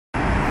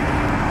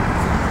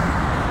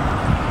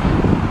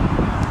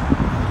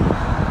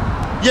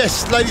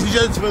Yes, ladies and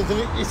gentlemen,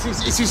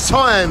 it's his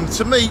time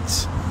to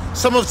meet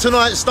some of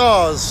tonight's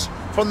stars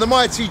from the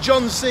mighty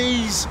John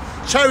C's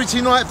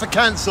charity night for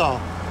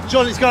cancer.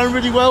 John, it's going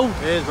really well.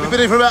 It is, man. We've been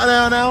here for about an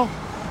hour now.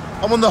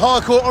 I'm on the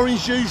hardcore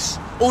orange juice,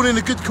 all in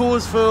a good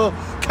cause for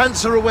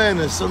cancer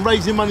awareness and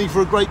raising money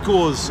for a great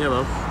cause. Yeah,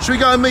 man. Should we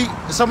go and meet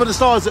some of the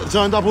stars that have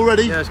turned up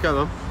already? Yeah, let's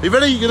go, man. Are you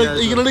ready? Are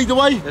you gonna lead the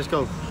way? Let's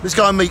go. Let's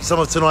go and meet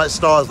some of tonight's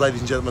stars, ladies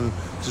and gentlemen,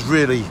 because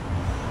really,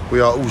 we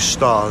are all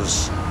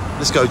stars.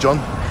 Let's go, John.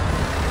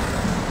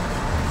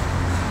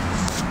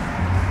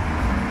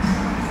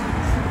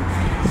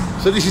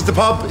 So this is the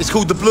pub. It's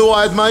called the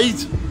Blue-Eyed Maid.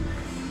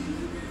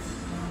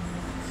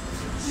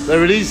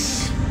 There it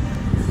is.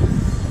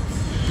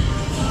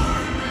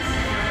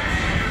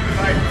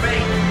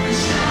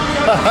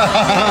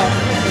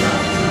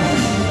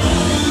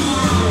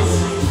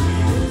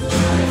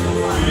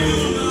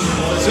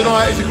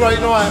 Tonight is a great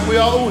night. We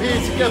are all here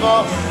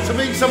together to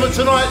meet some of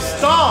tonight's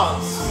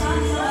stars.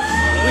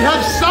 We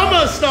have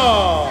Summer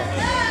Star,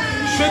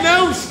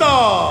 Chanel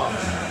Star,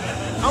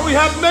 and we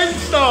have Men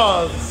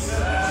Stars.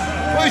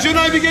 What is your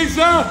name again,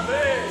 sir?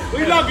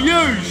 We love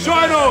you,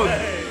 shine on.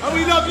 And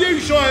we love you,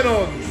 shine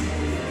on.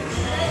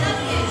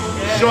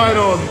 Shine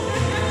on.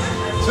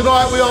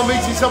 Tonight we are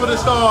meeting some of the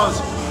stars.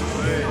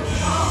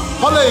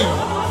 Holly,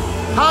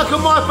 how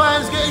can my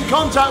fans get in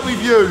contact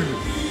with you?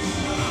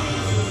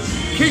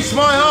 Kiss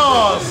my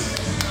ass.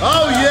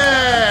 Oh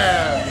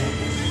yeah.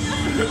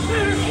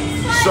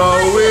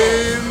 So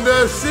in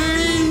the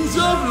scenes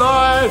of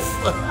life.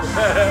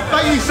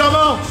 Thank you,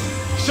 Summer.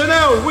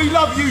 Chanel, we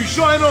love you,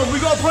 shine on.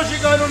 We've got a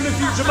project going on in the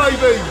future,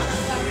 maybe.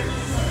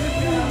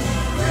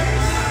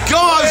 Go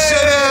on,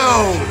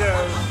 Chanel!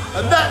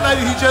 And that,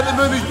 ladies and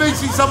gentlemen, is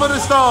meeting some of the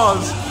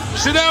stars.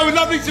 Chanel,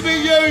 lovely to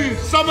meet you.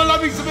 Summer,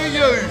 lovely to meet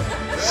you.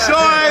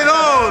 Shine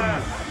on!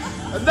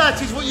 And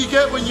that is what you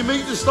get when you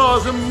meet the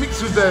stars and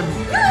mix with them.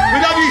 We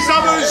love you,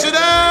 Summer and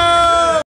Chanel!